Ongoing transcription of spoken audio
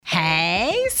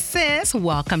Sis.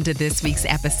 Welcome to this week's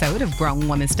episode of Grown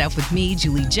Woman Stuff with me,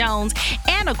 Julie Jones,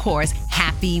 and of course,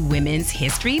 Happy Women's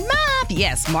History Month.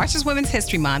 Yes, March is Women's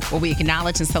History Month, where we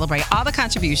acknowledge and celebrate all the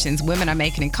contributions women are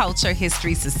making in culture,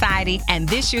 history, society, and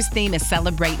this year's theme is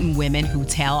celebrating women who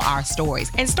tell our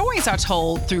stories. And stories are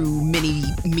told through many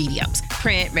mediums: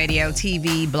 print, radio,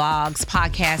 TV, blogs,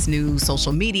 podcasts, news,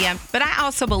 social media. But I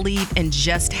also believe in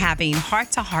just having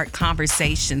heart-to-heart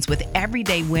conversations with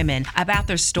everyday women about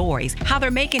their stories, how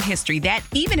they're making history, that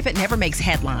even if it never makes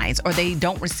headlines or they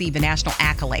don't receive a national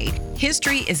accolade,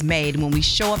 history is made when we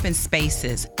show up in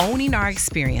spaces, owning our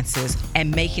experiences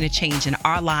and making a change in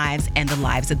our lives and the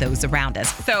lives of those around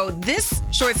us. So this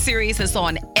short series is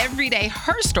on everyday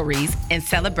her stories in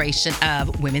celebration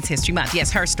of Women's History Month.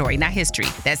 Yes, her story, not history.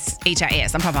 That's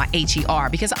HIS. I'm talking about HER,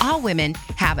 because all women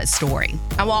have a story.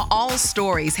 And while all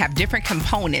stories have different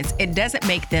components, it doesn't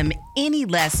make them any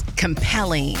less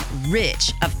compelling,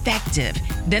 rich, effective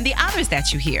than the others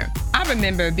that you hear. I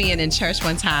remember being in church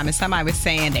one time and somebody was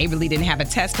saying they really didn't have a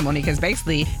testimony because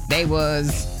basically they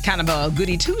was kind of a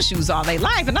goody two-shoes all their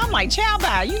life. And I'm like, child,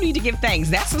 you need to give thanks.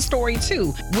 That's a story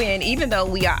too. When even though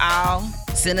we are all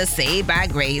sinners saved by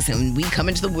grace and we come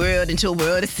into the world, into a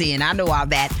world of sin, I know all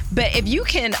that. But if you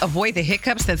can avoid the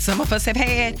hiccups that some of us have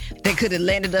had that could have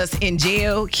landed us in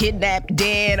jail, kidnapped,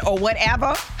 dead, or whatever,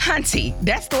 hunty,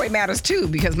 that story matters too,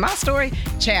 because my story,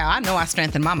 child, I know I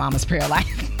strengthened my mama's prayer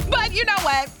life. But you know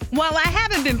what? While I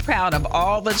haven't been proud of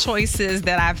all the choices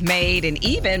that I've made and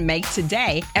even make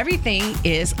today, everything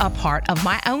is a part of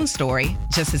my own story,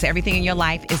 just as everything in your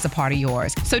life is a part of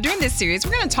yours. So during this series,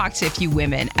 we're going to talk to a few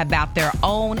women about their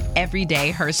own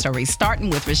everyday her stories, starting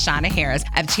with Rashana Harris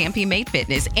of Champion Made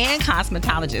Fitness and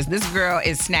cosmetologist. This girl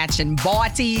is snatching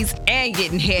bodies and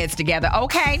getting heads together,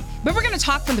 okay? But we're going to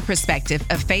talk from the perspective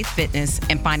of faith, fitness,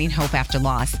 and finding hope after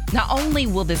loss. Not only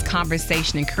will this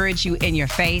conversation encourage you in your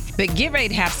faith, but get ready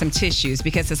to have some tissues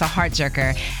because it's a heart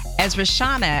jerker as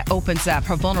Rashana opens up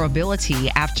her vulnerability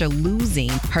after losing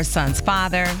her son's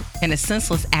father in a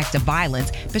senseless act of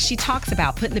violence. But she talks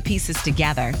about putting the pieces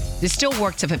together. There's still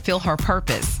work to fulfill her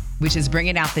purpose, which is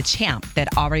bringing out the champ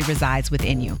that already resides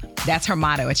within you. That's her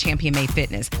motto at Champion Made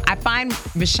Fitness. I find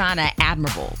Rashana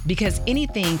admirable because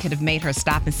anything could have made her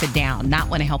stop and sit down, not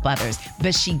want to help others,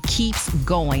 but she keeps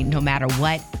going no matter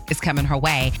what is coming her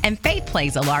way. And faith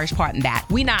plays a large part in that.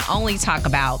 We not only talk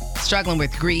about struggling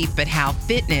with grief, but how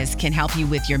fitness can help you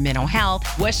with your mental health,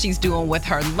 what she's doing with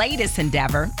her latest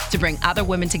endeavor to bring other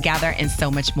women together, and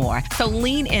so much more. So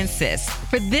lean in, sis,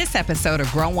 for this episode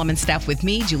of Grown Woman Stuff with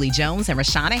me, Julie Jones, and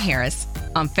Rashana Harris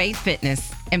on faith,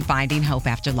 fitness, and finding hope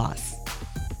after loss.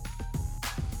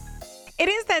 It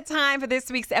is that time for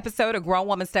this week's episode of Grown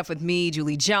Woman Stuff with me,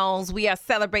 Julie Jones. We are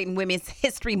celebrating Women's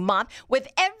History Month with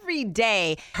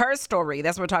everyday her story.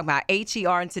 That's what we're talking about,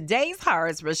 HER. And today's her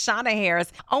is Rashana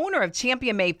Harris, owner of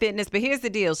Champion Made Fitness. But here's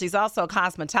the deal. She's also a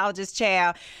cosmetologist,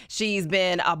 child. She's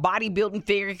been a bodybuilding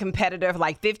figure competitor for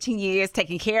like 15 years,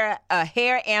 taking care of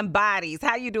hair and bodies.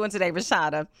 How you doing today,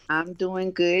 Rashana? I'm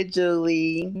doing good,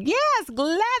 Julie. Yes,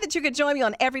 glad that you could join me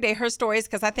on Everyday Her Stories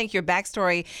because I think your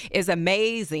backstory is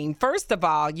amazing. First of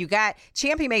all, you got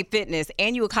Champion Made Fitness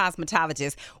and you a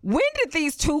cosmetologist. When did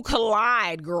these two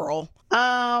collide, girl?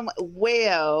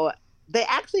 Well, they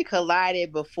actually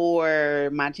collided before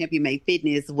my Champion Made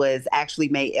Fitness was actually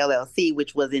made LLC,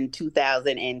 which was in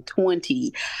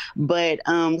 2020. But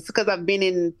it's because I've been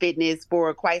in fitness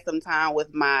for quite some time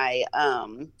with my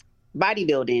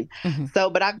bodybuilding. Mm-hmm.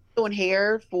 But I've been doing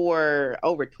hair for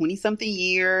over 20 something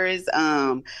years.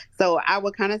 So I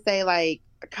would kind of say like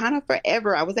kind of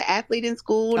forever. I was an athlete in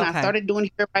school and I started doing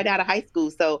hair right out of high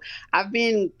school. So I've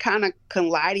been kind of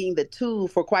colliding the two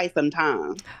for quite some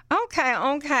time.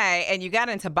 Okay. And you got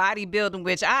into bodybuilding,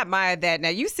 which I admire that. Now,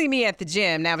 you see me at the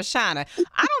gym. Now, Rashana,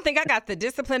 I don't think I got the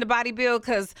discipline to bodybuild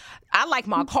because I like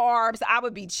my carbs. I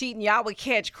would be cheating. Y'all would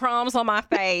catch crumbs on my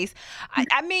face.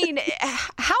 I mean,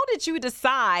 how did you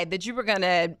decide that you were going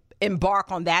to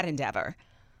embark on that endeavor?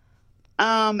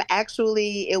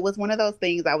 Actually, it was one of those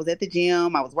things. I was at the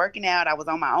gym, I was working out, I was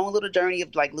on my own little journey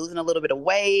of like losing a little bit of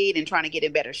weight and trying to get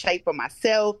in better shape for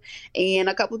myself. And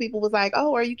a couple of people was like,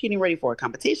 "Oh, are you getting ready for a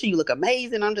competition? You look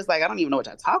amazing." I'm just like, I don't even know what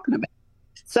y'all talking about.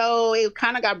 So it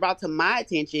kind of got brought to my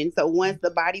attention. So once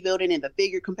the bodybuilding and the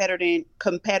figure competing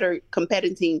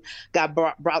got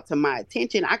brought to my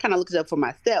attention, I kind of looked it up for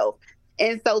myself.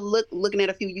 And so looking at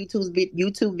a few YouTube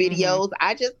videos,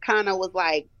 I just kind of was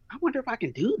like, I wonder if I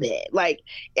can do that. Like,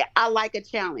 I like a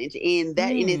challenge. And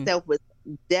that in itself was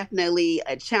definitely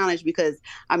a challenge because,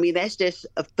 I mean, that's just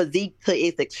a physique to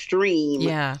its extreme.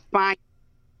 Yeah.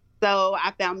 So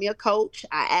I found me a coach.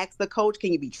 I asked the coach,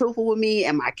 can you be truthful with me?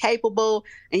 Am I capable?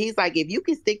 And he's like, if you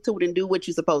can stick to it and do what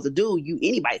you're supposed to do,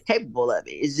 anybody's capable of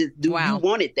it. It's just, do you Wow.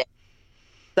 want it that?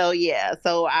 So yeah,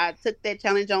 so I took that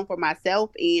challenge on for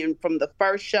myself. And from the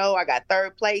first show, I got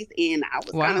third place and I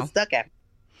was kind of Wow. stuck at it.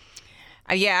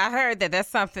 Yeah, I heard that that's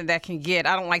something that can get,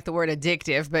 I don't like the word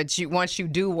addictive, but once you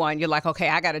do one, you're like, okay,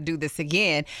 I got to do this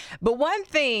again. But one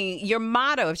thing, your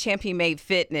motto of Champion Made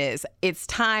Fitness, it's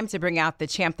time to bring out the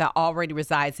champ that already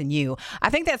resides in you. I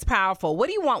think that's powerful. What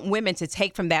do you want women to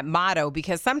take from that motto?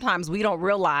 Because sometimes we don't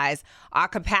realize our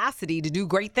capacity to do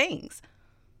great things.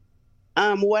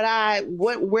 Where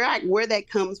that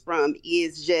comes from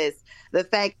is just the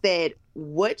fact that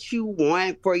what you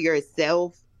want for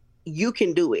yourself, you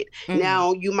can do it. Mm-hmm.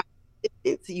 Now you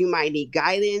might need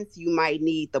guidance, you might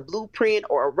need the blueprint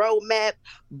or a roadmap,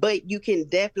 but you can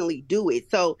definitely do it.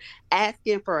 So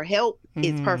asking for help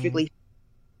is perfectly.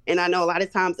 And I know a lot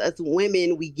of times us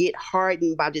women, we get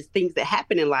hardened by just things that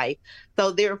happen in life. So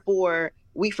therefore,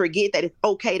 we forget that it's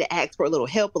okay to ask for a little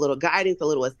help, a little guidance, a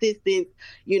little assistance,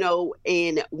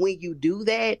 and when you do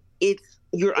that,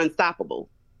 you're unstoppable.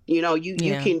 You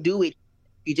can do it.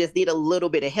 You just need a little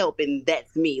bit of help. And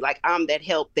that's me. Like, I'm that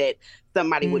help that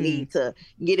somebody would need to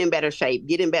get in better shape,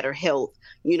 get in better health,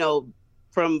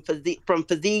 from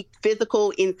physique,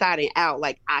 physical, inside and out.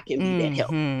 Like, I can be that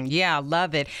help. Yeah, I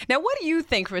love it. Now, what do you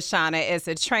think, Rashana, as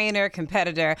a trainer,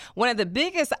 competitor, one of the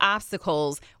biggest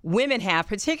obstacles women have,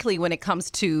 particularly when it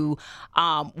comes to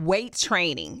weight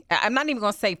training? I'm not even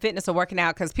going to say fitness or working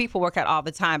out because people work out all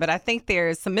the time, but I think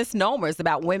there's some misnomers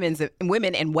about women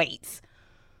and weights.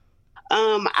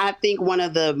 I think one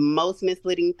of the most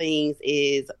misleading things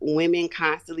is women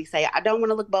constantly say, I don't want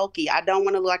to look bulky. I don't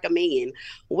want to look like a man.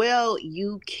 Well,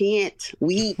 you can't.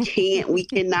 We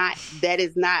cannot. That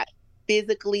is not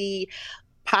physically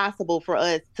possible for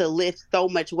us to lift so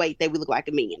much weight that we look like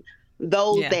a man.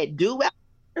 Those that do,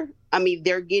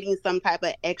 they're getting some type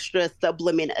of extra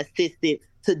supplement assistance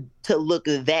to look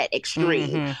that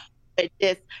extreme. But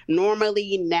just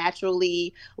normally,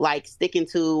 naturally, like sticking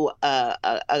to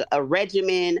a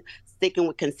regimen, sticking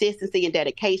with consistency and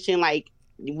dedication, like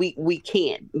we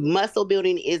can't. Muscle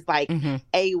building is like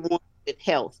A1 with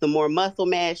health. The more muscle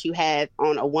mass you have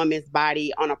on a woman's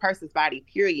body, on a person's body,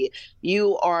 period,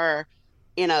 you are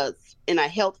in a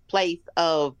health place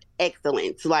of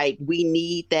excellence. Like, we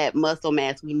need that muscle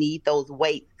mass. We need those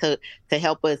weights to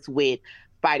help us with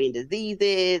fighting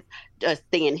diseases, just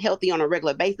staying healthy on a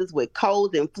regular basis with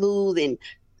colds and flus and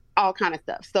all kind of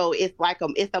stuff. So it's like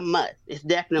it's a must. It's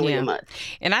definitely a must.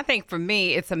 And I think for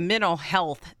me, it's a mental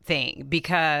health thing,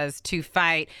 because to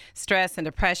fight stress and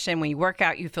depression, when you work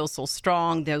out, you feel so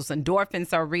strong. Those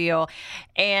endorphins are real.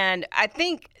 And I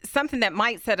think something that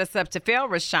might set us up to fail,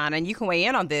 Rashana, and you can weigh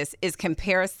in on this, is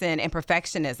comparison and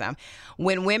perfectionism.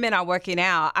 When women are working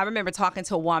out, I remember talking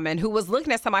to a woman who was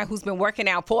looking at somebody who's been working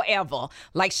out forever.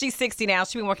 Like, she's 60 now,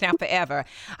 she's been working out forever.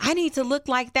 I need to look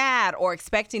like that, or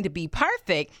expecting to be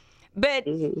perfect. But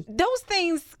those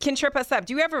things can trip us up.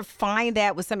 Do you ever find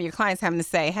that with some of your clients, having to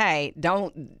say, hey,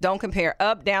 don't compare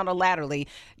up, down, or laterally?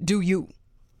 Do you?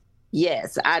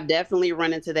 Yes, I definitely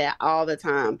run into that all the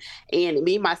time. And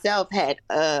me, myself, had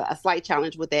a slight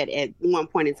challenge with that at one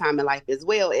point in time in life as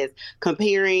well, as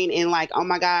comparing and like, oh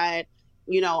my God,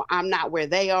 I'm not where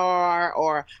they are,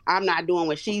 or I'm not doing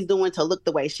what she's doing to look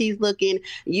the way she's looking.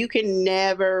 You can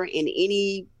never, in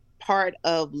any part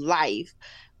of life,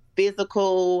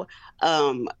 physical,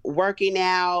 working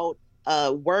out,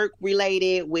 work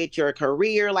related, with your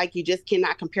career, like, you just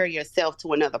cannot compare yourself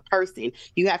to another person.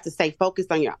 You have to stay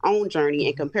focused on your own journey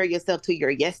and compare yourself to your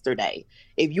yesterday.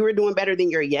 If you were doing better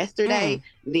than your yesterday,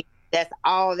 then that's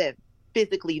all that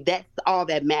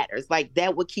matters. Like,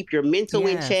 that will keep your mental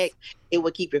in check. It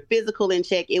will keep your physical in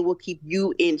check. It will keep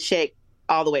you in check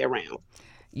all the way around.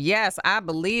 Yes, I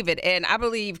believe it. And I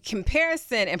believe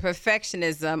comparison and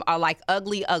perfectionism are like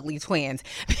ugly, ugly twins,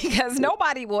 because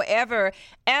nobody will ever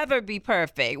be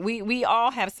perfect. We all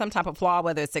have some type of flaw,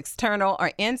 whether it's external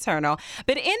or internal.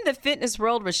 But in the fitness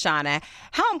world, Rashana,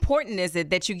 how important is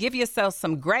it that you give yourself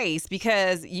some grace,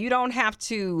 because you don't have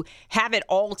to have it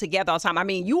all together all the time? I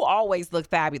mean, you always look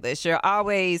fabulous. You're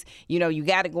always, you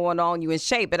got it going on, you in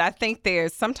shape. But I think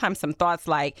there's sometimes some thoughts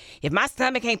like, if my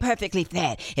stomach ain't perfectly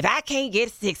flat, if I can't get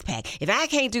six-pack, if I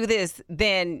can't do this,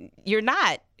 then you're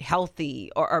not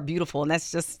healthy or beautiful, and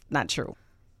that's just not true.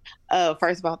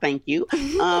 First of all, thank you.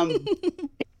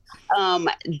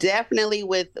 Definitely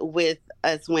with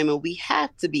us women, we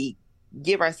have to be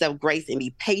give ourselves grace and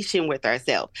be patient with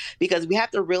ourselves, because we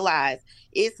have to realize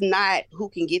it's not who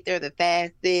can get there the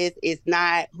fastest. It's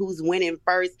not who's winning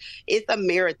first. It's a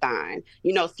marathon.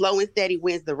 Slow and steady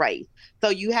wins the race. So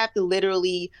you have to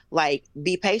literally like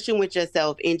be patient with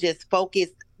yourself and just focus,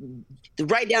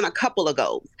 write down a couple of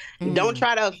goals. Don't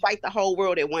try to fight the whole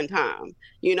world at one time.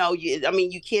 You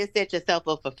can't set yourself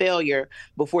up for failure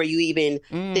before you even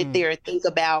sit there and think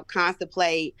about,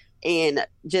 contemplate, and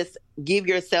just give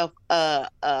yourself a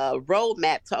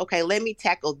roadmap to, okay, let me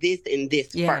tackle this and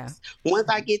this first. Once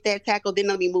I get that tackled, then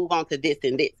let me move on to this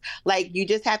and this. Like, you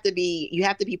have to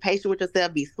be patient with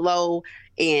yourself, be slow,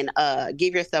 and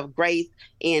give yourself grace,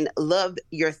 and love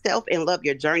yourself and love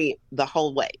your journey the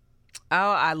whole way.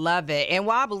 Oh, I love it. And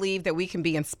while I believe that we can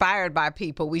be inspired by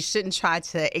people, we shouldn't try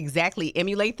to exactly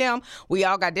emulate them. We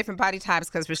all got different body types,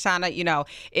 because Rashana,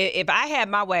 if I had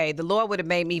my way, the Lord would have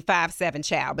made me 5'7",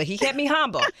 child, but he kept me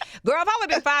humble. Girl, if I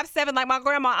would have been 5'7" like my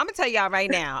grandma, I'm going to tell y'all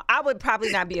right now, I would probably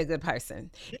not be a good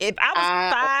person. If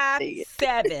I was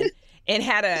 5'7" and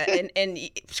had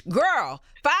girl,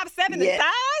 5'7" in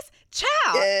thighs,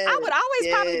 child, I would always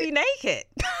probably be naked.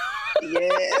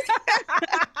 Yes.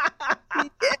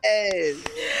 Yes.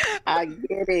 I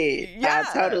get it.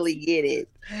 Yes. I totally get it.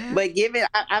 But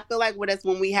I feel like with us,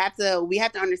 when we have to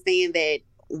understand that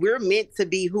we're meant to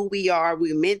be who we are.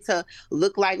 We're meant to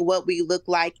look like what we look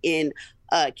like, and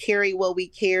carry what we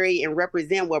carry, and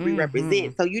represent what we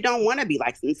represent. So you don't want to be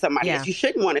like somebody else. You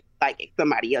shouldn't want to be like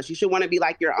somebody else. You should want to be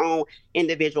like your own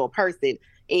individual person.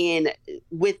 And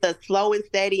with the slow and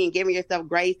steady and giving yourself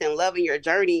grace and loving your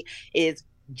journey is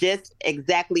just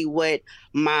exactly what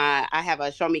I have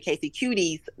a Show Me Casey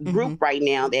Cuties group right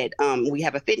now, that we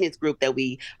have a fitness group that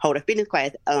we hold a fitness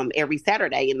class every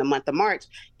Saturday in the month of March.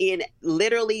 And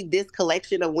literally this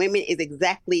collection of women is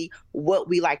exactly what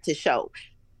we like to show.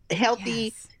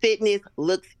 Healthy fitness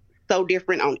looks so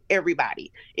different on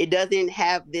everybody. It doesn't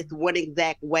have this one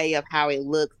exact way of how it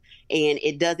looks. And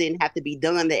it doesn't have to be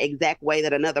done the exact way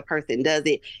that another person does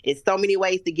it. It's so many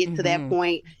ways to get to that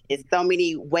point. It's so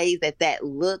many ways that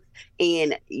looks.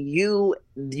 And you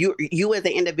as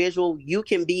an individual, you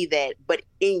can be that, but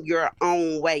in your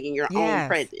own way, in your own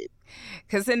presence.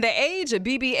 Because in the age of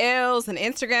BBLs and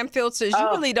Instagram filters, you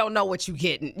really don't know what you're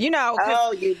getting, you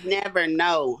never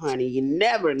know, honey. You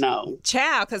never know.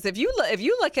 Child, because if you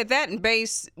look at that and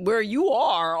base where you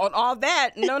are on all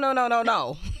that,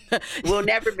 no. We'll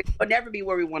never be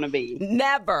where we want to be.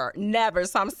 Never.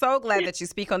 So I'm so glad that you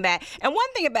speak on that. And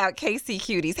one thing about KC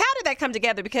Cuties, how did that come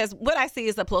together? Because what I see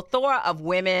is a plethora of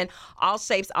women, all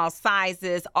shapes, all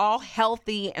sizes, all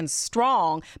healthy and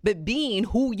strong, but being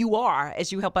who you are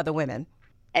as you help other women.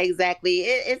 Exactly.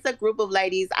 It's a group of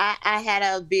ladies. I had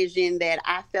a vision that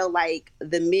I felt like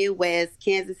the Midwest,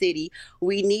 Kansas City,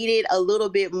 we needed a little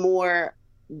bit more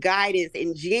guidance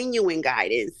and genuine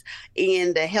guidance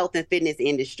in the health and fitness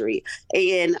industry.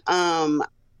 And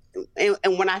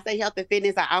when I say health and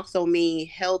fitness, I also mean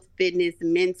health, fitness,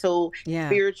 mental,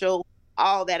 spiritual,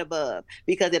 all that above,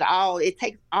 because it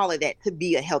takes all of that to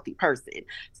be a healthy person.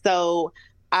 So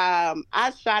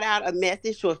I shot out a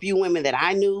message to a few women that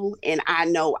I knew, and I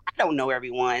don't know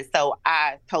everyone. So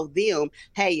I told them,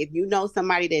 hey, if you know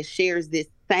somebody that shares this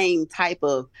same type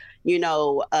of,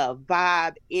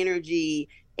 vibe, energy,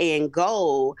 and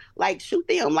goal, like, shoot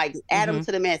them, like, add them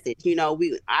to the message.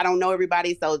 I don't know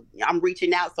everybody, so I'm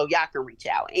reaching out so y'all can reach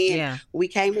out. And we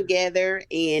came together,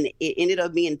 and it ended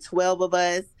up being 12 of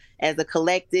us as a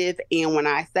collective. And when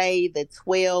I say the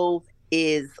 12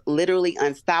 is literally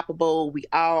unstoppable,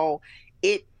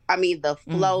 the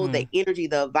flow, the energy,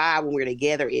 the vibe when we're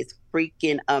together is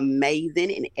freaking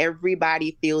amazing. And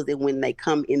everybody feels it when they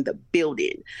come in the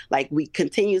building. Like, we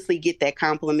continuously get that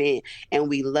compliment, and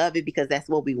we love it because that's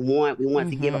what we want. We want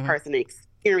to give a person an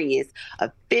experience, a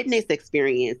fitness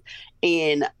experience,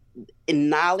 and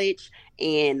knowledge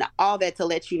and all that, to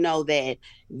let you know that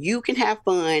you can have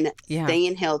fun,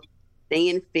 staying healthy,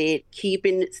 staying fit,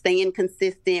 staying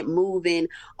consistent, moving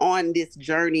on this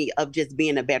journey of just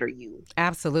being a better you.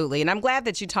 Absolutely. And I'm glad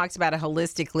that you talked about it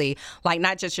holistically, like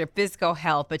not just your physical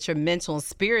health, but your mental and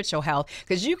spiritual health.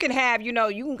 Because you can have, you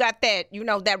got that,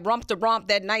 that rump to rump,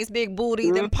 that nice big booty,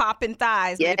 them popping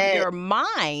thighs. But if your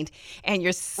mind and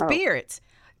your spirit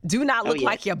do not look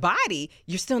like your body,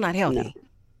 you're still not healthy. No.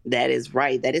 That is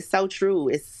right. That is so true.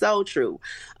 It's so true.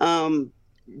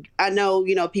 I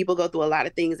know, people go through a lot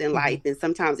of things in life, and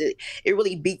sometimes it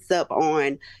really beats up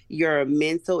on your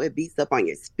mental, it beats up on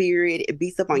your spirit, it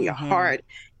beats up on your heart.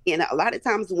 And a lot of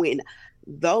times when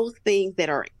those things that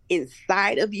are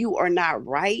inside of you are not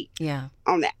right,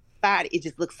 on the outside it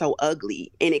just looks so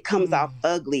ugly and it comes off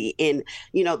ugly, and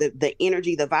the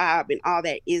energy, the vibe and all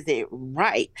that isn't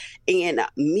right. And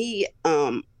me,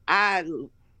 I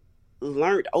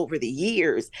learned over the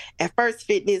years, at first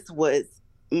fitness was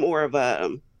more of a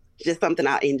just something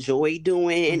I enjoy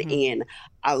doing, and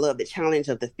I love the challenge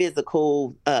of the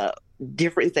physical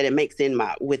difference that it makes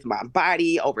with my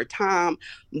body over time.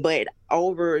 But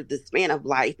over the span of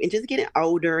life and just getting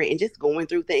older and just going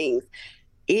through things,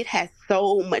 it has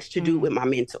so much to do with my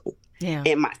mental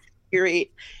and my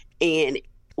spirit. And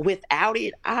without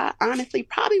it, I honestly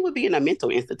probably would be in a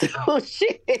mental institution.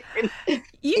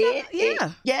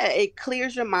 It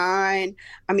clears your mind.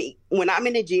 I mean, when I'm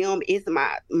in the gym, it's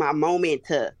my moment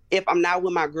to, if I'm not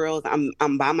with my girls,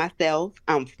 I'm by myself,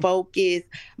 I'm focused,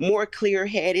 more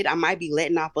clear-headed. I might be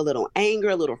letting off a little anger,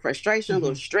 a little frustration, a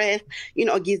little stress.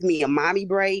 It gives me a mommy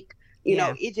break.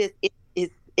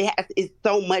 It's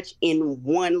so much in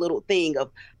one little thing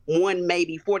of one,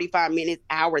 maybe 45 minutes,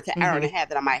 hour to hour and a half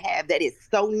that I might have, that is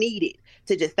so needed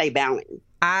to just stay balanced.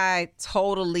 I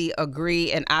totally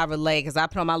agree, and I relate, because I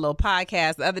put on my little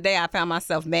podcast. The other day, I found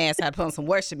myself mad, so I put on some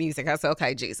worship music. I said,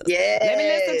 okay, Jesus, let me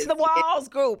listen to the Walls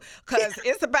group, because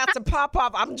it's about to pop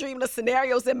off. I'm dreaming of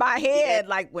scenarios in my head,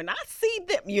 like when I see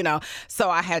them, So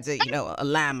I had to,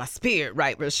 align my spirit,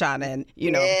 right, Rashana? And,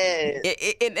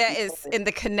 and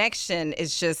the connection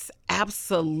is just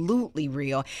absolutely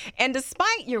real. And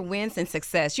despite your wins and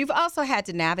success, you've also had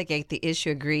to navigate the issue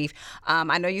of grief.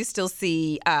 I know you still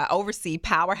oversee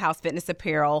Powerhouse Fitness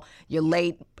Apparel, your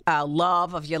late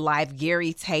love of your life,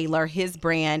 Gary Taylor, his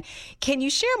brand. Can you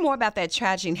share more about that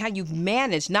tragedy and how you've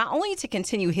managed not only to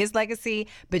continue his legacy,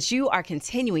 but you are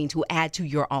continuing to add to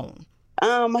your own?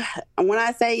 When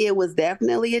I say it was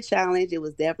definitely a challenge,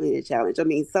 I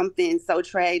mean, something so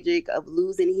tragic of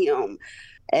losing him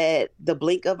at the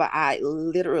blink of an eye,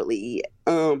 literally,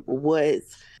 was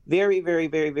very, very,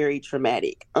 very, very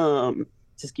traumatic.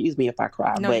 Excuse me if I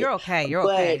cry. No, you're okay. You're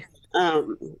okay.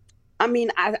 I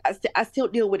mean, I still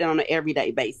deal with it on an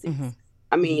everyday basis.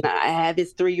 I mean, I have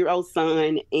his 3-year-old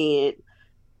son, and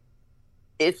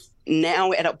it's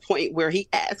now at a point where he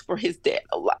asks for his dad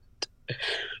a lot.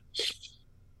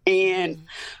 And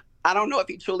I don't know if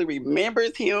he truly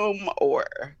remembers him or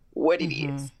what it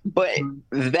is, but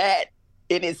that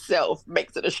in itself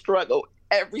makes it a struggle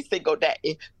every single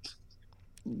day.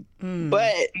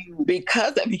 But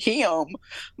because of him,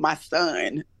 my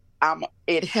son,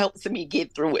 it helps me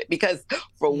get through it, because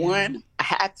for one, I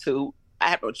have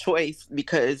no choice,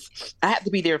 because I have to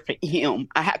be there for him.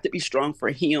 I have to be strong for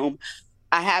him.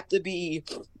 I have to be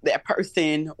that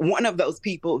person, one of those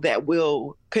people that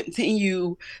will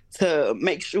continue to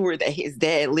make sure that his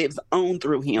dad lives on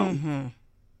through him.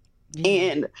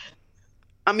 And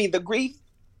I mean, the grief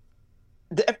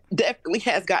definitely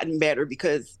has gotten better,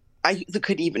 because I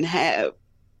couldn't even have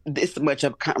this much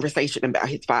of a conversation about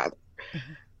his father.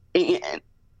 And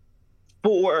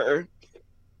to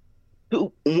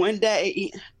one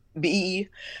day be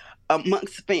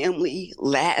amongst family,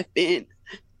 laughing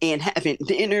and having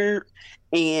dinner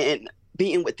and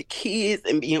being with the kids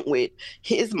and being with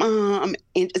his mom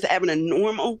and just having a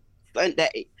normal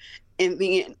Sunday, and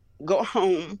then go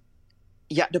home,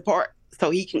 depart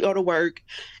so he can go to work,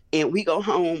 and we go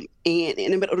home, and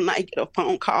in the middle of the night get a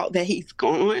phone call that he's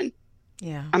gone.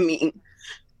 I mean,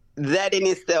 that in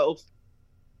itself,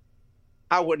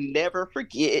 I would never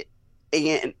forget.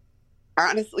 And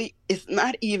honestly, it's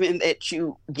not even that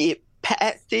you get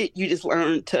past it. You just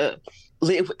learn to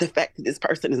live with the fact that this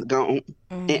person is gone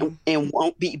and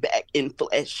won't be back in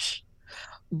flesh.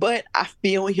 But I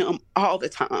feel him all the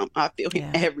time. I feel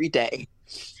him every day.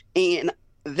 And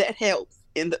that helps.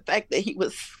 And the fact that he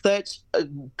was such a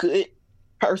good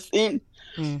person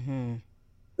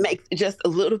makes it just a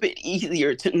little bit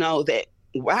easier to know that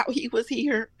while he was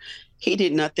here, he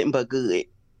did nothing but good.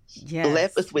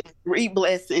 Left us with 3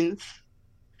 blessings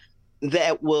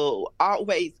that will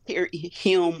always carry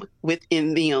him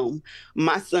within them.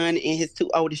 My son and his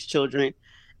 2 oldest children.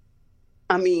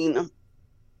 I mean,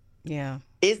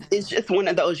 it's just one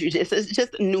of those, it's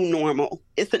just a new normal.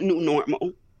 It's a new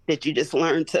normal that you just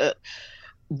learn to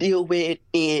deal with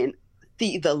and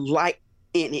see the light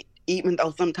in it, even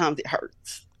though sometimes it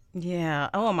hurts.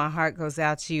 Oh, my heart goes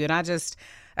out to you. And I just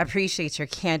appreciate your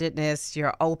candidness,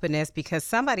 your openness, because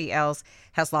somebody else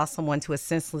has lost someone to a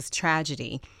senseless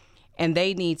tragedy. And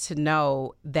they need to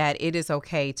know that it is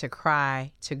okay to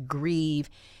cry, to grieve,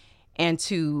 and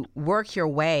to work your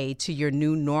way to your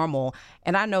new normal.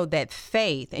 And I know that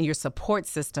faith and your support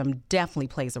system definitely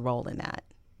plays a role in that.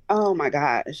 Oh, my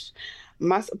gosh.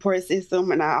 My support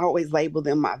system, and I always label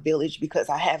them my village, because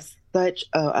I have such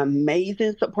an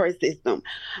amazing support system.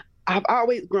 I've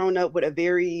always grown up with a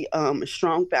very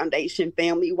strong foundation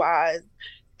family wise.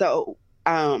 So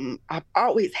I've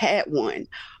always had one.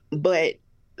 But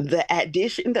the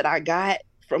addition that I got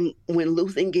from when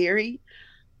losing Gary,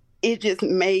 it just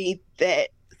made that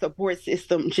support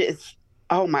system just,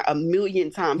 oh my, a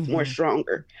million times more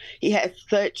stronger. He has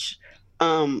such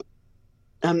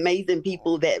amazing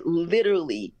people that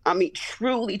literally, I mean,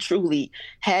 truly, truly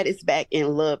had his back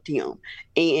and loved him.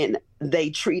 And they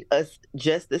treat us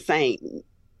just the same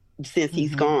since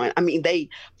he's gone. I mean, they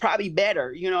probably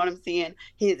better, you know what I'm saying?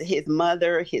 His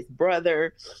mother, his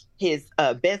brother, his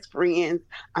best friends.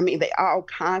 I mean, they all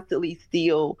constantly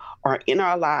still are in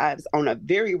our lives on a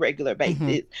very regular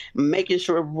basis, making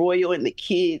sure Royal and the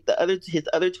kids, his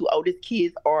other two oldest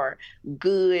kids are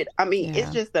good. I mean, it's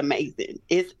just amazing.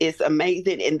 It's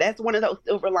amazing. And that's one of those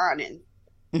silver linings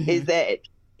is that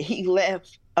he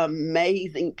left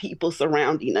amazing people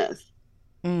surrounding us.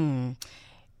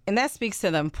 And that speaks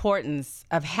to the importance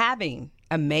of having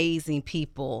amazing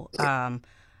people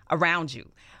around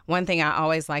you. One thing I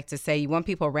always like to say, you want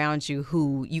people around you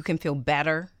who you can feel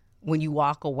better when you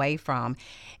walk away from.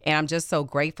 And I'm just so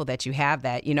grateful that you have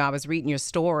that. You know, I was reading your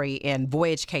story in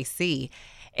Voyage KC,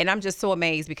 and I'm just so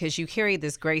amazed because you carry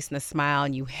this grace and a smile,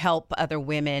 and you help other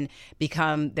women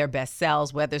become their best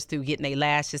selves, whether it's through getting their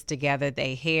lashes together,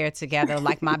 their hair together,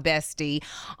 like my bestie.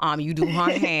 You do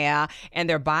her hair and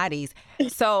their bodies.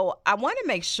 So I want to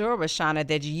make sure, Rashana,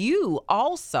 that you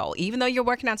also, even though you're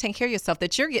working on taking care of yourself,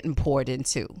 that you're getting poured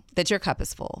into, that your cup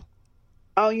is full.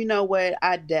 Oh, you know what?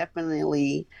 I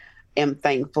definitely am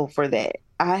thankful for that.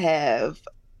 I have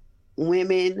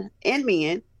women and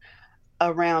men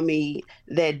around me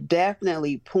that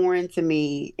definitely pour into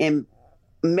me and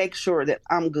make sure that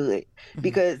I'm good,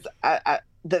 because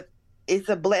it's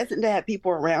a blessing to have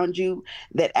people around you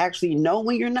that actually know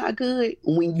when you're not good,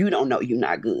 when you don't know you're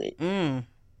not good.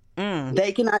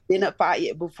 They can identify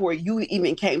it before you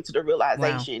even came to the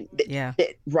realization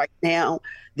that right now,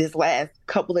 this last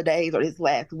couple of days or this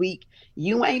last week,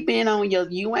 you ain't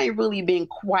really been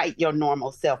quite your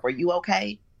normal self. Are you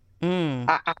okay?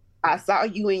 I saw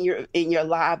you in your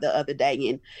live the other day,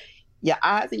 and your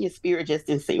eyes and your spirit just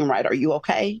didn't seem right. Are you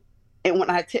okay? And when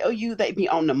I tell you they be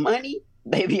on the money,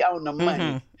 they be on the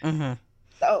money.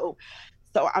 So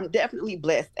I'm definitely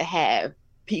blessed to have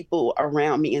people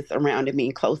around me and surrounding me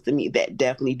and close to me that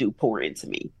definitely do pour into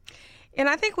me. And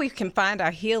I think we can find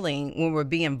our healing when we're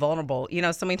being vulnerable. You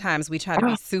know, so many times we try to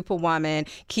be superwoman,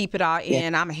 keep it all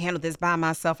in. I'm going to handle this by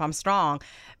myself. I'm strong.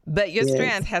 But your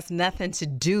strength has nothing to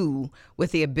do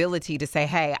with the ability to say,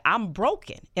 hey, I'm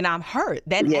broken and I'm hurt.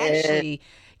 That actually,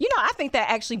 you know, I think that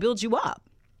actually builds you up.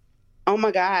 Oh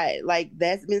my God. Like,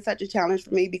 that's been such a challenge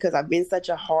for me because I've been such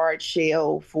a hard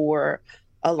shell for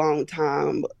a long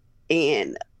time.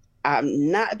 And I'm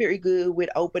not very good with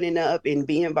opening up and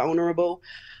being vulnerable.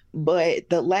 But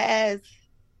the last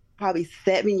probably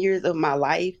 7 years of my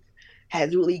life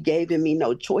has really given me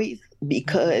no choice,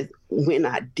 because when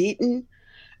I didn't,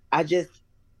 I just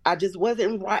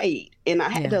wasn't right. And I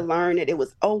had to learn that it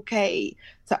was okay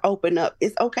to open up.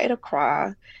 It's okay to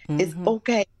cry. It's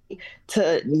okay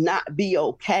to not be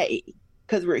okay,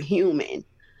 because we're human.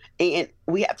 And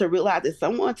we have to realize that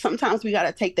sometimes we got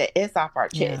to take the S off our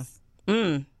chest.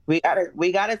 We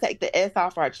gotta take the S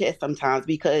off our chest sometimes,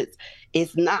 because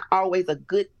it's not always a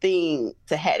good thing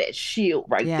to have that shield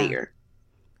right there.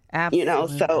 Absolutely. You know,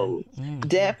 so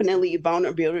definitely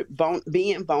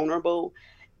being vulnerable.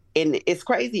 And it's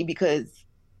crazy because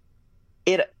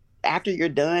after you're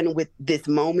done with this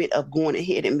moment of going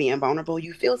ahead and being vulnerable,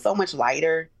 you feel so much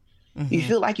lighter. You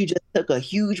feel like you just took a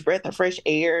huge breath of fresh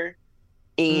air,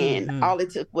 and all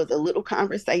it took was a little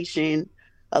conversation,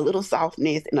 a little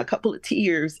softness, and a couple of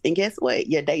tears. And guess what?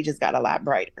 Your day just got a lot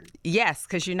brighter. Yes,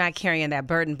 because you're not carrying that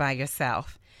burden by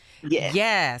yourself.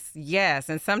 Yes.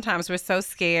 And sometimes we're so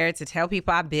scared to tell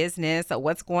people our business or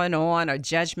what's going on or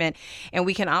judgment. And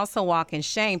we can also walk in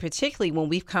shame, particularly when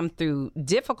we've come through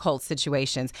difficult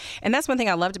situations. And that's one thing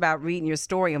I loved about reading your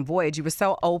story in Voyage. You were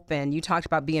so open. You talked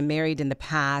about being married in the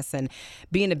past and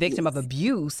being a victim of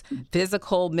abuse,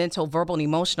 physical, mental, verbal, and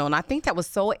emotional. And I think that was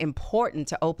so important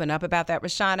to open up about that,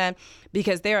 Rashana,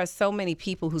 because there are so many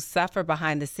people who suffer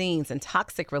behind the scenes in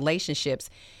toxic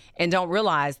relationships and don't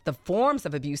realize the forms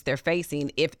of abuse they're facing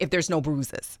if there's no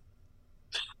bruises.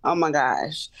 Oh my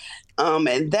gosh.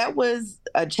 And that was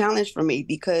a challenge for me,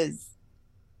 because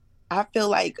I feel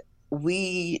like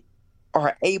we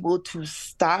are able to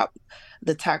stop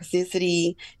the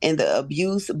toxicity and the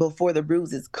abuse before the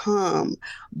bruises come.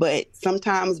 But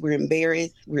sometimes we're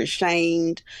embarrassed, we're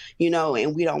ashamed, you know,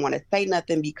 and we don't want to say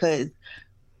nothing because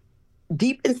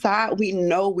deep inside, we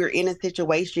know we're in a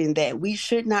situation that we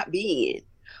should not be in.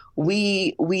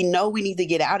 We know we need to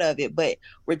get out of it, but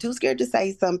we're too scared to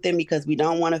say something because we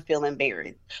don't want to feel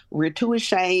embarrassed. We're too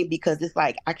ashamed because it's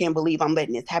like, I can't believe I'm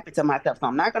letting this happen to myself. So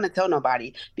I'm not going to tell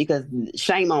nobody because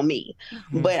shame on me.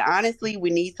 Mm-hmm. But honestly,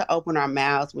 we need to open our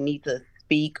mouths. We need to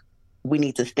speak. We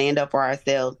need to stand up for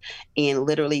ourselves and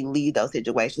literally leave those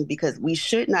situations, because we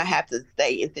should not have to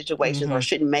stay in situations Mm-hmm. or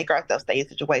shouldn't make ourselves stay in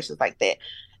situations like that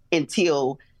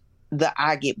until the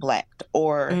eye get blacked,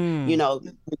 or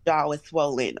the jaw is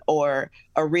swollen, or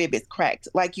a rib is cracked.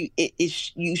 Like you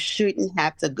shouldn't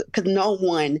have to, because no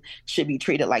one should be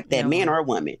treated like that, man or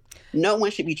woman. No one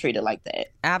should be treated like that.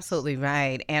 Absolutely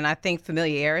right. And I think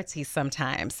familiarity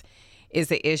sometimes is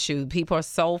the issue. People are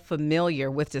so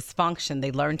familiar with dysfunction,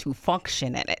 they learn to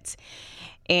function in it.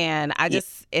 And I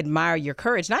just admire your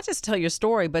courage, not just to tell your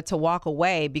story, but to walk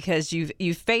away, because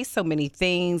you've faced so many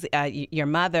things, your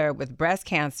mother with breast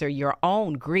cancer, your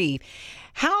own grief.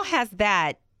 How has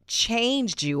that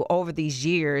changed you over these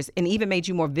years and even made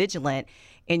you more vigilant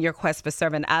in your quest for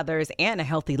serving others and a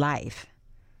healthy life?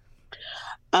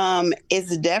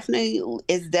 It's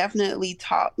definitely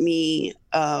taught me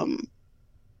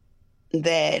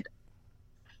that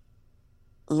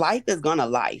life is gonna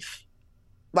life.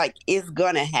 Like, it's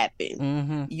gonna happen.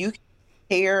 Mm-hmm. You can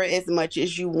care as much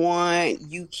as you want.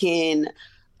 You can,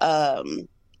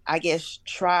 I guess,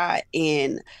 try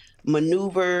and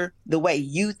maneuver the way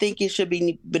you think it should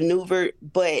be maneuvered,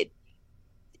 but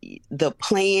the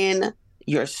plan,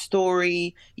 your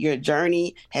story, your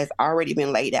journey has already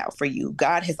been laid out for you.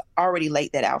 God has already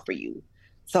laid that out for you.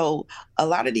 So a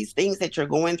lot of these things that you're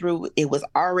going through, it was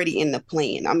already in the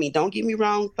plan. I mean, don't get me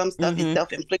wrong. Some stuff is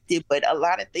self-inflicted, but a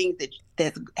lot of things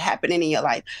that's happening in your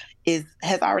life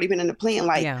has already been in the plan.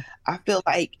 Like, I feel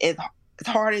like as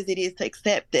hard as it is to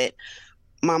accept that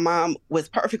my mom was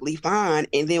perfectly fine,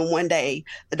 and then one day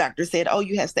the doctor said, "Oh,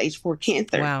 you have stage 4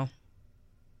 cancer." Wow.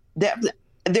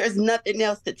 There's nothing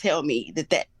else to tell me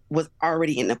that was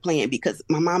already in the plan, because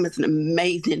my mom is an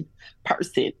amazing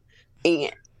person,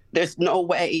 and there's no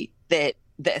way that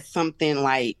that's something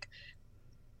like,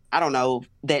 I don't know,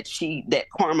 that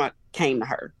karma came to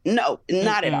her. No,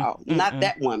 not at all. Not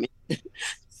that woman.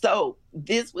 So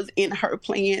this was in her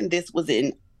plan. This was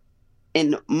in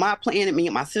my plan, and me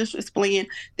and my sister's plan.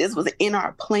 This was in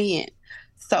our plan.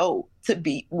 So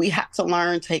we have to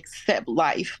learn to accept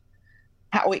life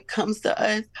how it comes to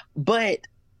us, but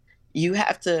you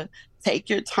have to take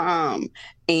your time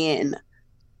and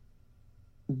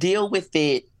deal with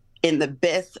it in the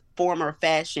best form or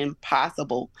fashion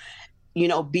possible.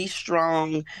 Be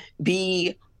strong,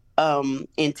 be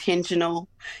intentional,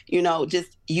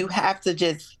 you have to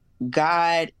just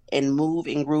guide and move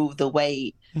and groove the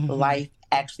way life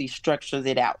actually structures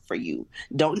it out for you.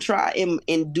 Don't try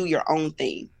and do your own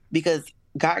thing, because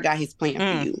God got his plan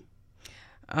for you.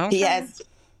 Okay. He has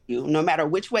you. No matter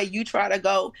which way you try to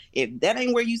go, if that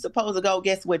ain't where you supposed to go,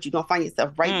 guess what? You're going to find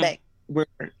yourself right back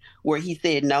where he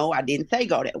said, "No, I didn't say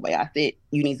go that way. I said,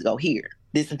 you need to go here.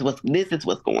 This is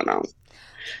what's going on."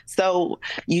 So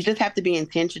you just have to be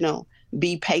intentional,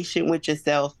 be patient with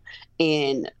yourself,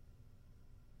 and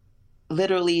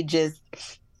literally just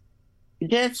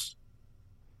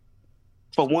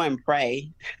for one,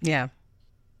 pray. Yeah.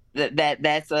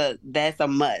 That's a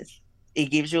must. It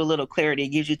gives you a little clarity. It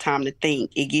gives you time to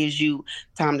think. It gives you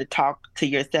time to talk to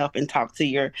yourself and talk to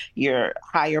your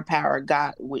higher power,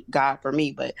 God for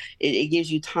me. But it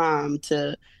gives you time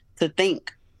to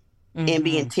think and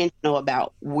be intentional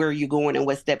about where you're going and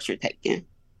what steps you're taking.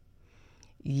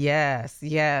 Yes.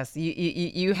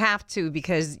 You have to,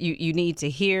 because you need to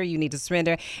hear, you need to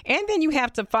surrender, and then you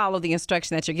have to follow the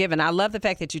instruction that you're given. I love the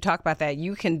fact that you talk about that.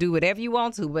 You can do whatever you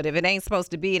want to, but if it ain't supposed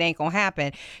to be, it ain't going to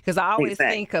happen. Because I always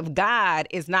think of God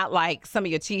is not like some of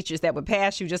your teachers that would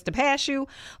pass you just to pass you.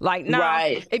 Like, no,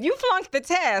 if you flunk the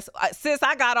test, sis,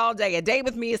 I got all day. A day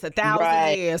with me is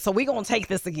 1,000 years. So we going to take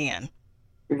this again.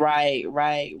 Right.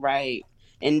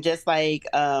 And just like,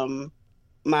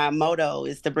 my motto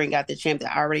is to bring out the champ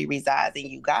that already resides in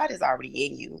you. God is already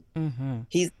in you.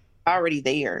 He's already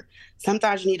there.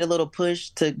 Sometimes you need a little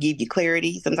push to give you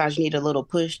clarity. Sometimes you need a little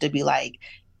push to be like,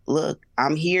 look,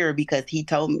 I'm here because he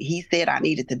said I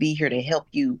needed to be here to help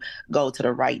you go to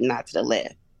the right and not to the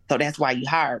left. So that's why you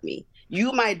hired me.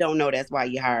 You might don't know that's why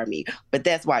you hired me, but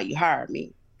that's why you hired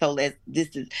me. So this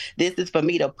is for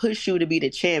me to push you to be the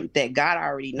champ that God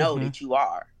already know that you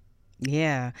are.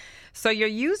 Yeah. So you're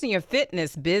using your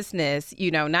fitness business,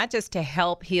 not just to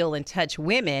help heal and touch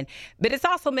women, but it's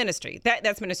also ministry.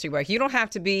 That's ministry work. You don't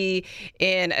have to be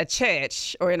in a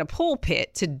church or in a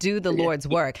pulpit to do the Lord's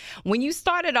work. When you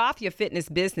started off your fitness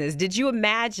business, did you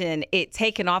imagine it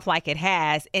taking off like it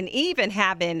has and even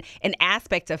having an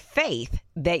aspect of faith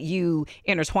that you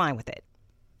intertwine with it?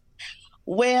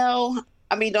 Well,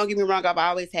 I mean, don't get me wrong. I've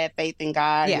always had faith in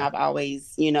God, and I've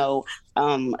always,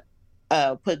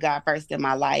 put God first in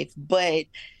my life. But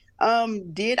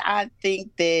did I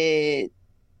think that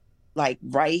like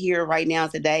right here, right now,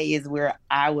 today is where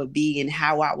I would be and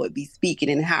how I would be speaking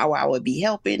and how I would be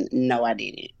helping? No, I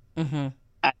didn't. Mm-hmm.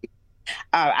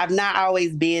 I've not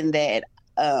always been that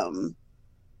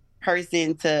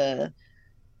person to,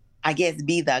 I guess,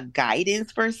 be the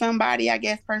guidance for somebody, I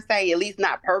guess, per se, at least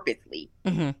not purposely.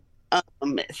 Mm-hmm.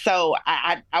 So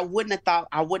I wouldn't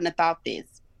have thought this.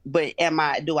 But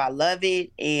do I love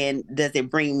it? And does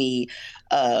it bring me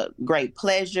great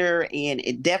pleasure? And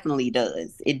it definitely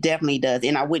does. It definitely does.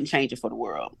 And I wouldn't change it for the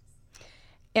world.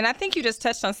 And I think you just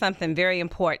touched on something very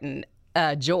important.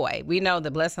 Joy. We know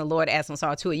the blessing of the Lord adds no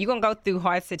sorrow to it. You're going to go through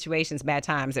hard situations, bad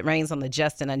times. It rains on the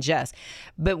just and unjust.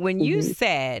 But when you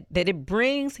said that it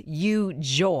brings you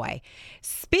joy,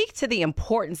 speak to the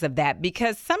importance of that,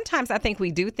 because sometimes I think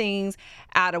we do things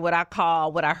out of what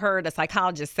I heard a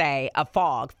psychologist say, a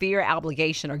fog, fear,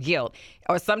 obligation, or guilt.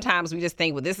 Or sometimes we just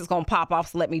think, well, this is going to pop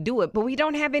off, so let me do it. But we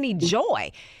don't have any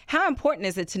joy. How important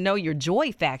is it to know your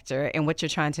joy factor and what you're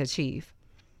trying to achieve?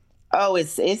 Oh,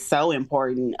 it's so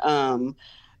important.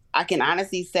 I can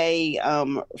honestly say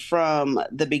from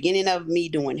the beginning of me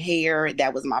doing hair,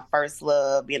 that was my first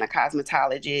love. Being a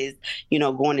cosmetologist,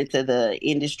 going into the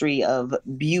industry of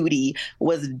beauty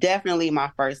was definitely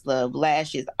my first love.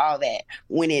 Lashes, all that.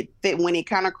 When it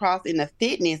kind of crossed into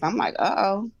fitness, I'm like,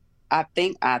 uh-oh. I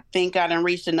think I done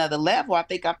reached another level. I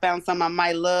think I found something I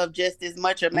might love just as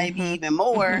much or maybe even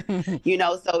more,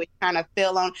 so it kind of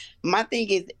fell on. My thing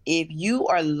is, if you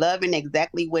are loving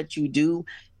exactly what you do,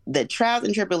 the trials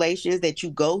and tribulations that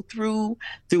you go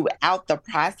throughout the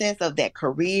process of that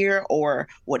career or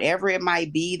whatever it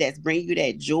might be that's bringing you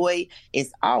that joy,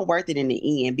 it's all worth it in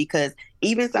the end. Because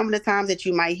even some of the times that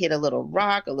you might hit a little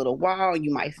rock, a little wall,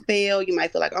 you might fail, you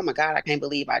might feel like, oh my God, I can't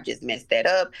believe I just messed that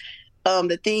up.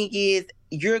 The thing is,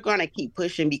 you're going to keep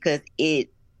pushing because you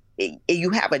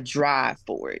have a drive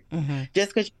for it. Mm-hmm.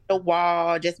 Just because you hit a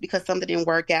wall, just because something didn't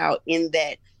work out in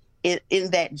that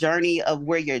journey of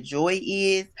where your joy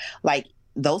is, like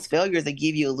those failures that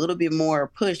give you a little bit more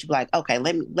push, like, okay,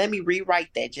 let me rewrite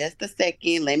that just a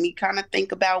second. Let me kind of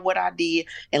think about what I did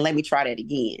and let me try that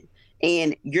again.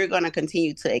 And you're going to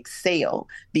continue to excel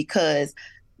because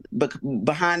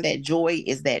behind that joy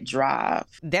is that drive.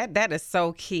 That is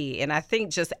so key. And I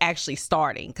think just actually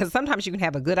starting, because sometimes you can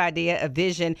have a good idea, a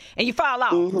vision, and you fall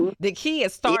out. Mm-hmm. The key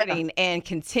is starting and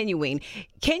continuing.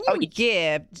 Can you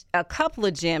give a couple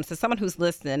of gems to someone who's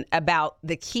listening about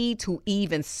the key to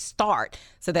even start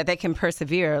so that they can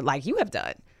persevere like you have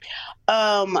done?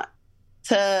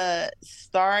 To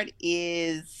start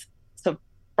is to,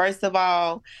 first of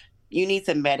all, you need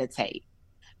to meditate.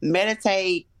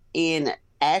 Meditate and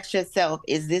ask yourself,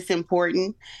 is this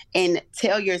important? And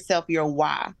tell yourself your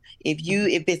why. If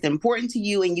it's important to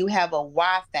you and you have a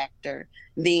why factor,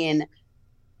 then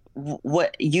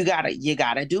what you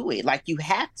gotta do it. Like you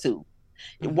have to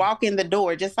walk in the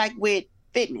door, just like with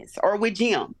fitness or with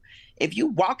gym. If you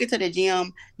walk into the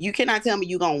gym, you cannot tell me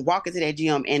you're gonna walk into that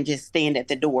gym and just stand at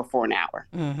the door for an hour.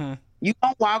 Mm-hmm. You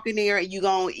gonna walk in there and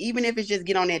even if it's just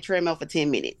get on that treadmill for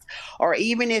 10 minutes, or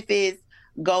even if it's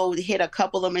go hit a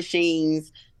couple of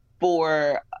machines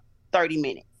for 30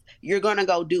 minutes. You're going to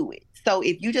go do it. So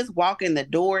if you just walk in the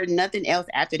door, nothing else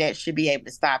after that should be able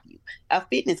to stop you. A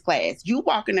fitness class, you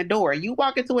walk in the door, you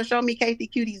walk into a Show Me Casey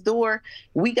Cutie's door,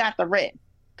 we got the rest.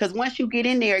 Because once you get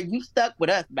in there, you stuck with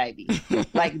us, baby.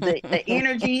 Like the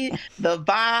energy, the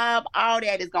vibe, all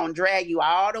that is going to drag you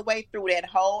all the way through that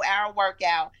whole hour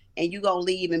workout. And you're going to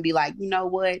leave and be like, you know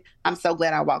what? I'm so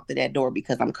glad I walked through that door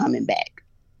because I'm coming back.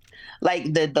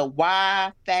 Like the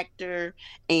why factor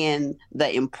and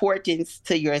the importance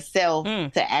to yourself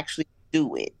to actually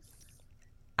do it.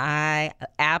 I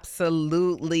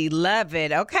absolutely love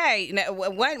it. Okay, now,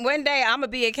 one day I'm gonna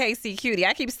be a KC Cutie.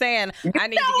 I keep saying I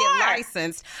need to get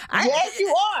licensed. Yes,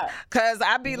 you are. Cause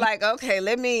I be like, okay,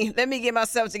 let me get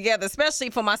myself together.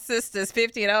 Especially for my sisters,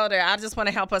 50 and older. I just want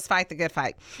to help us fight the good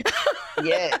fight.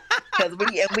 Yes. because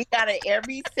we got it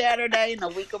every Saturday in the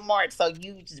week of March. So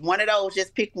you just one of those,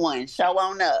 just pick one. Show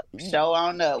on up.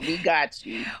 We got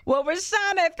you. Well,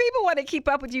 Rashana, if people want to keep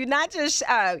up with you, not just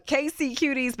KC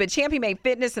Cuties, but Champion Made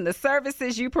Fitness and the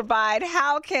services you provide,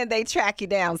 how can they track you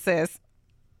down, sis?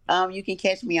 You can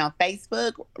catch me on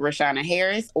Facebook, Rashana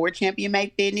Harris, or Champion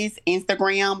Made Fitness,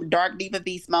 Instagram, Dark Diva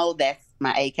Beast Mode. That's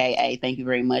my AKA. Thank you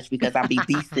very much, because I'll be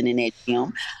beasting in that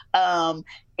gym.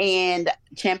 And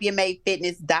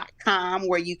championmadefitness.com,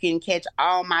 where you can catch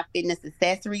all my fitness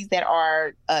accessories that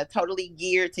are totally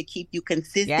geared to keep you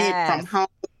consistent from home,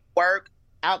 work,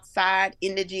 outside,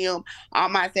 in the gym. All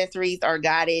my accessories are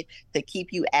guided to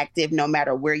keep you active no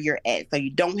matter where you're at. So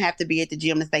you don't have to be at the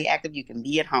gym to stay active. You can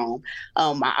be at home.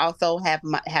 I also have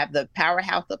the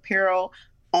Powerhouse Apparel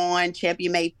on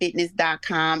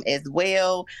championmadefitness.com as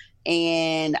well.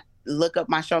 And look up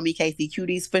my Show Me KC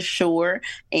Cuties for sure.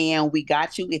 And we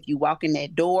got you if you walk in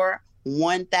that door.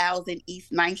 1000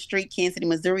 East 9th Street, Kansas City,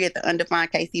 Missouri, at the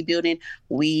Undefined KC building.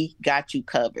 We got you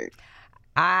covered.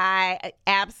 I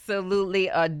absolutely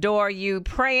adore you.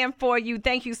 Praying for you.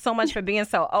 Thank you so much for being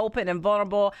so open and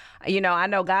vulnerable. You know, I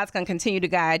know God's going to continue to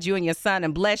guide you and your son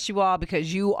and bless you all,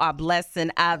 because you are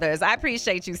blessing others. I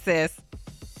appreciate you, sis.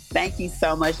 Thank you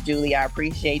so much, Julie. I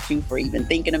appreciate you for even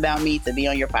thinking about me to be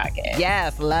on your podcast.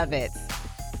 Yes, love it.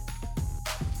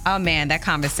 Oh man, that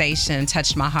conversation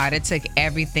touched my heart. It took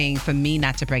everything for me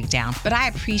not to break down. But I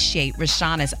appreciate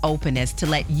Rashana's openness to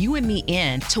let you and me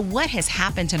in to what has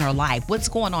happened in her life, what's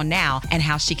going on now, and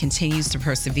how she continues to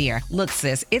persevere. Look,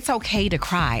 sis, it's okay to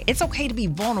cry. It's okay to be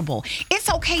vulnerable. It's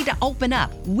okay to open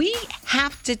up. We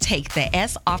have to take the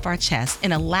S off our chest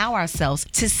and allow ourselves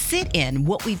to sit in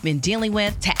what we've been dealing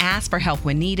with, to ask for help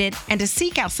when needed, and to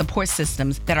seek out support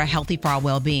systems that are healthy for our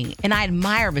well-being. And I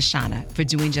admire Rashana for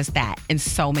doing just that in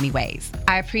so many ways.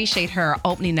 I appreciate her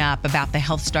opening up about the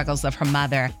health struggles of her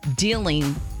mother,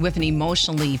 dealing with an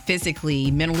emotionally,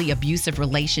 physically, mentally abusive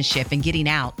relationship and getting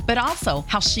out, but also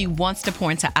how she wants to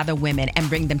pour into other women and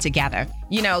bring them together.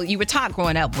 You know, you were taught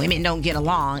growing up, women don't get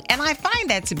along, and I find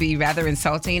that to be rather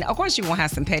insulting. Of course, you won't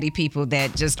have some petty people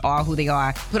that just are who they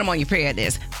are. Put them on your prayer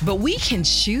list. But we can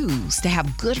choose to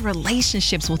have good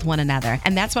relationships with one another,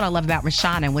 and that's what I love about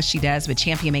Rashana and what she does with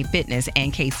Champion Made Fitness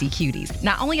and KC Cuties.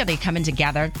 Not only are they coming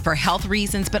together for health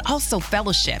reasons, but also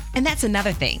fellowship. And that's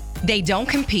another thing. They don't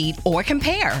compete or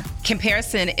compare.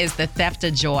 Comparison is the theft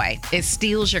of joy. It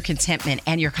steals your contentment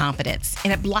and your confidence,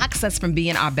 and it blocks us from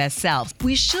being our best selves.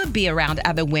 We should be around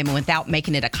other women without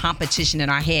making it a competition in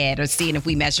our head or seeing if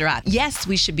we measure up. Yes,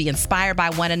 we should be inspired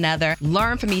by one another,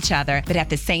 learn from each other, but at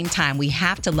the same time, we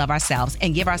have to love ourselves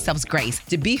and give ourselves grace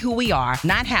to be who we are,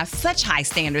 not have such high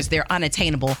standards they're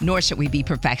unattainable, nor should we be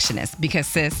perfectionists. Because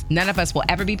sis, none of us will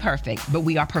ever be perfect, but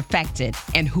we are perfected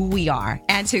in who we are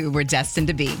and who we're destined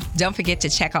to be. Don't forget to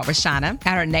check out Rashana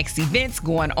at her next events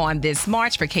going on this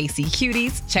March for KC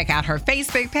Cuties. Check out her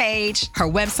Facebook page, her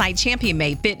website,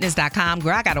 championmadefitness.com.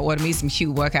 Girl, I got to order me some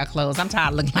cute workout clothes. I'm tired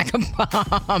of looking like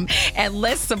a bum. And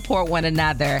let's support one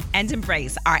another and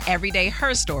embrace our everyday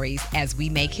her stories as we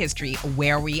make history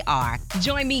where we are.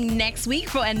 Join me next week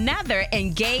for another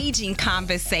engaging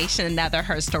conversation, another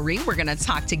her story. We're going to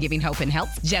talk to Giving Hope and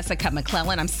Health, Jessica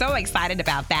McClellan. I'm so excited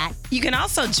about that. You can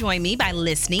also join me by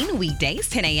listening weekdays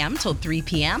 10 a.m. till 3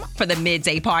 p.m. for the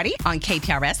midday party on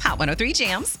KPRS Hot 103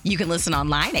 Jams. You can listen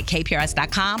online at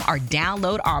kprs.com or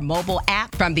download our mobile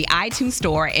app from the iTunes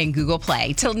Store and Google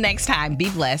Play. Till next time, be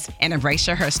blessed and embrace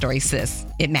your her story, sis.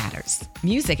 It matters.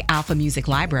 Music Alpha Music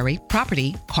Library,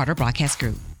 property Carter Broadcast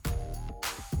Group.